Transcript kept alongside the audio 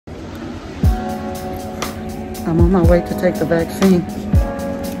I'm on my way to take the vaccine.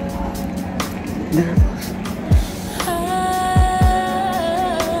 Nervous.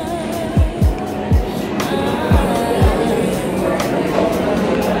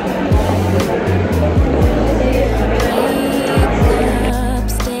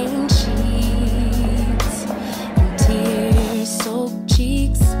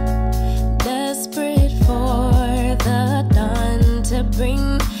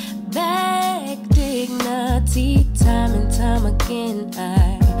 Bring back dignity. Time and time again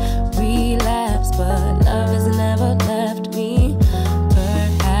I relapse, but love has never left me.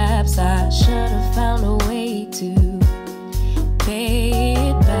 Perhaps I should have found a way to pay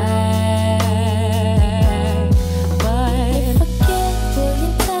it back. But forget will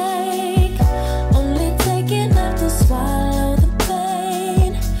you take? Only take enough to swallow the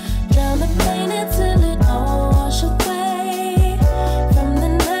pain. Drown the pain until it all washes away.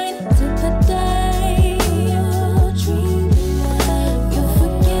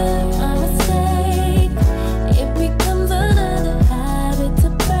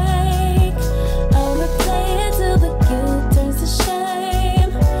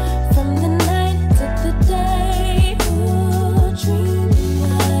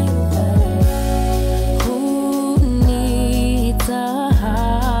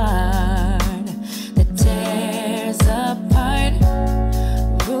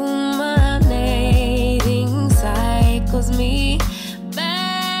 Me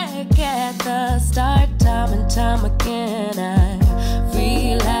back at the start, time and time again I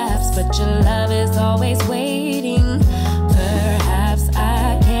relapse, but your love is always waiting. Perhaps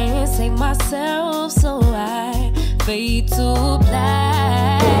I can't save myself, so I fade to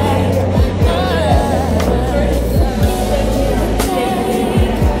black.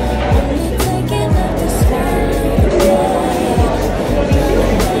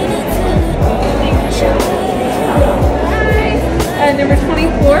 Number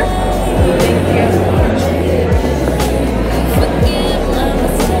 24. Thank you.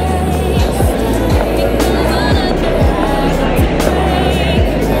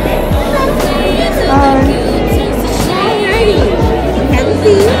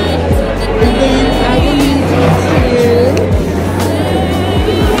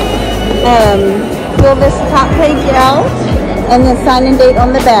 Fill this top page out and then sign and date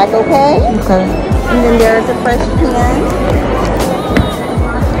on the back, okay? Okay. And then there is a fresh pen.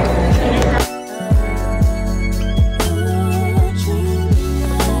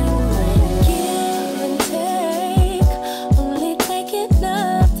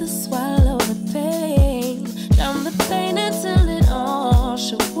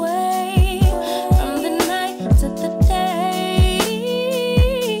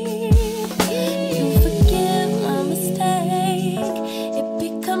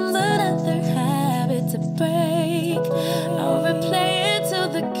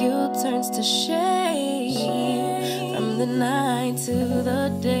 To shame from the night to the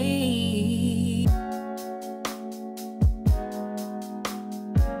day.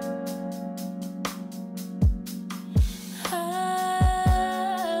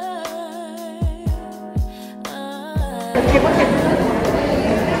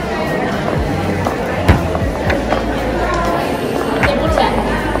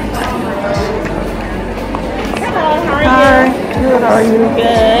 Hi, good, how are you?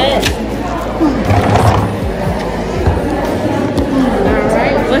 Good.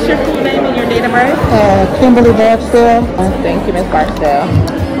 Alright, what's your full name and your date of birth? Kimberly Barksdale. Thank you, Miss Barksdale.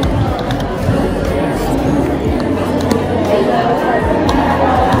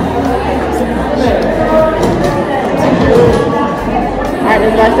 Alright,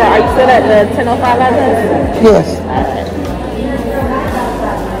 Miss Barksdale, are you still at the 1005 license? Yes. Alright.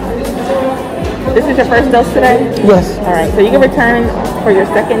 This is your first dose today? Yes. Alright, so you can return for your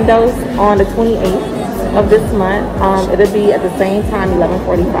second dose on the 28th of this month. It'll be at the same time,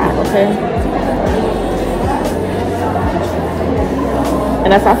 11:45, okay?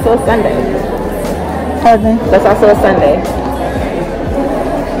 And that's also a Sunday. Pardon me? That's also a Sunday.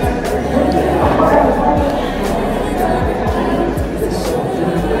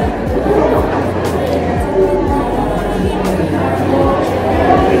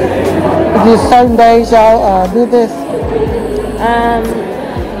 These certain days y'all do this?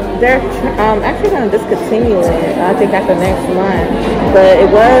 They're actually going to discontinue it, I think, after next month. But it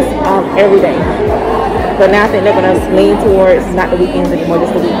was every day. But now I think they're going to lean towards not the weekends anymore,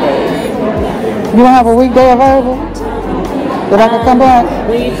 just the weekdays. You don't have a weekday available that I can come back?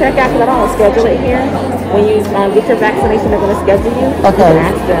 When you check out, because I don't schedule it here, when you get your vaccination, they're going to schedule you. Okay. You can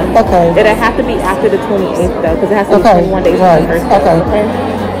ask them. Okay. It'll have to be after the 28th, though, because it has to be Okay. 21 days Right. from the first Okay. day. Okay.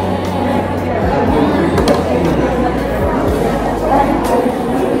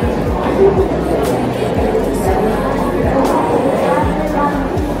 Alright,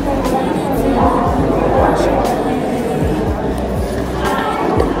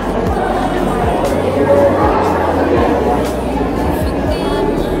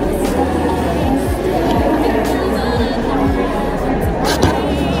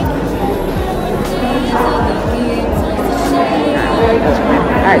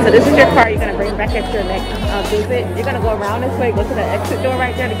 so this is your car you're going to bring back at your next visit. You're going to go around this way, go to the exit door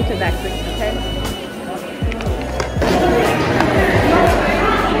right there to get your vaccine, okay?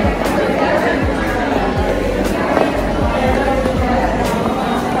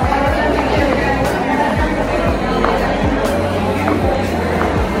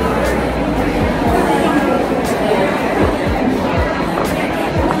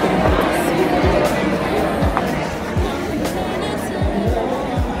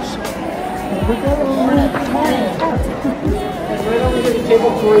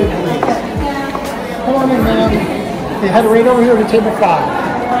 Table 3, please. Come on in, ma'am. They head right over here to table 5.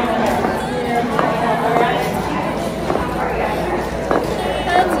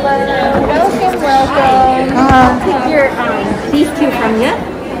 Welcome. I'll take your these two from you.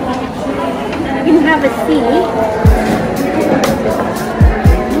 You can have a seat.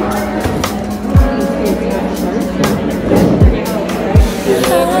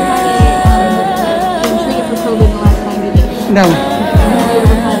 No.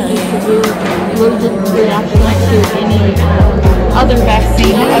 Allergic reaction to any other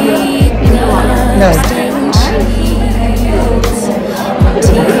vaccine? No.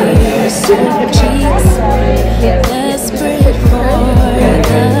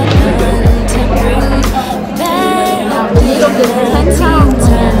 The needle gets 10 pounds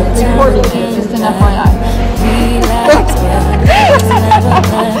reported, just an FYI.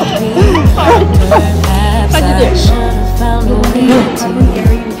 How'd you do?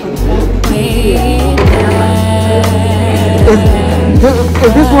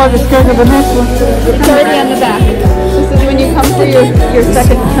 Is this one the schedule the next one? It's already on the back. This is when you come for your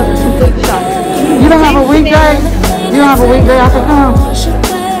second complete shot. You don't have a weekday? You don't have a weekday I can come?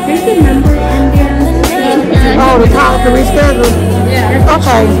 There's a number on there. Oh, the call to reschedule? Yeah.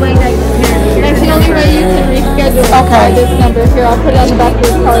 Okay. That's the only way you can reschedule by this number. Here, I'll put it on the back of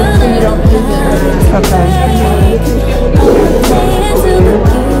your card so you don't lose it. Okay.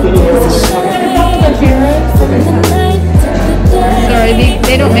 Sorry,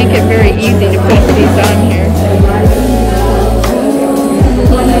 they don't make it very easy to put these on here.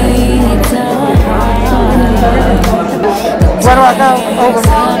 Where do I go? Over.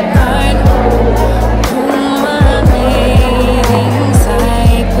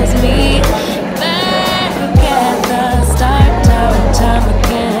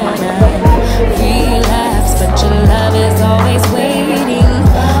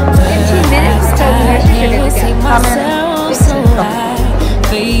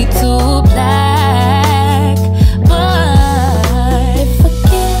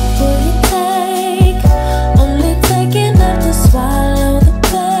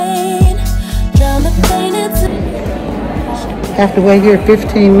 I have to wait here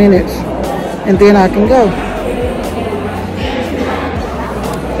 15 minutes and then I can go.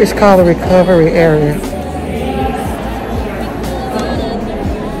 It's called the recovery area.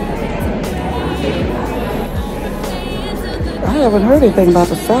 I haven't heard anything about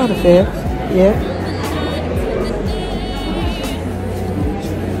the side effects yet.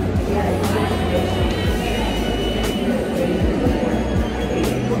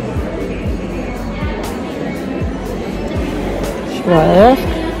 Should I ask?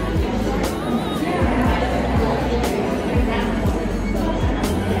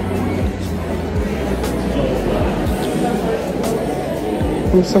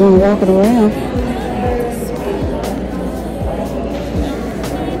 There's someone walking around.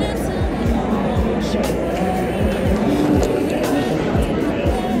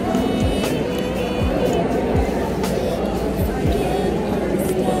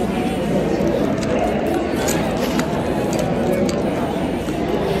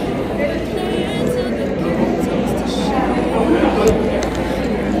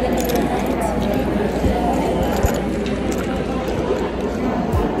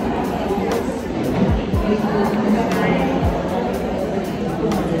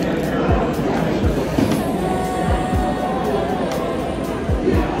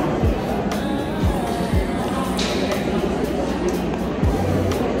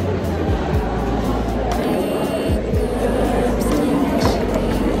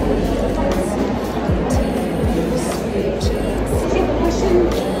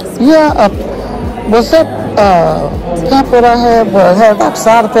 Yeah, what's up? pamphlet I had, but it had like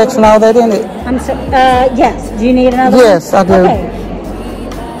side effects and all that in it. I'm so, yes. Do you need another one? Yes, I do. Okay.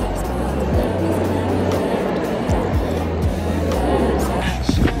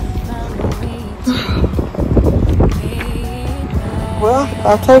 Well,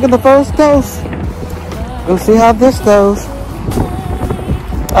 I've taken the first dose. We'll see how this goes.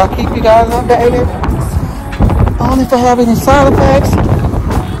 I'll keep you guys updated. Only if I have any side effects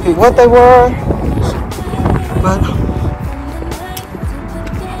and what they were. But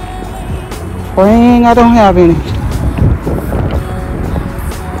spring, I don't have any.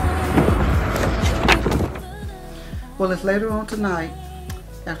 Well, it's later on tonight.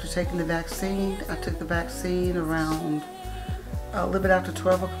 After taking the vaccine, I took the vaccine around a little bit after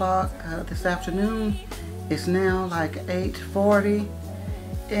 12 o'clock this afternoon. It's now like 8:40,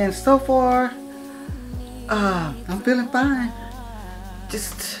 and so far I'm feeling fine.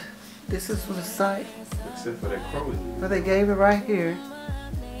 Just this is the site, except for that crow. but they gave it right here.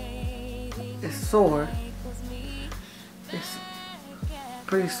 It's sore. It's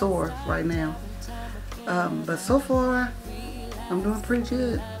pretty sore right now, but so far I'm doing pretty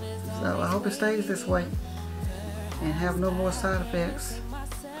good. So I hope it stays this way and have no more side effects.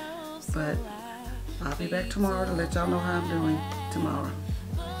 But I'll be back tomorrow to let y'all know how I'm doing tomorrow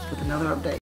with another update.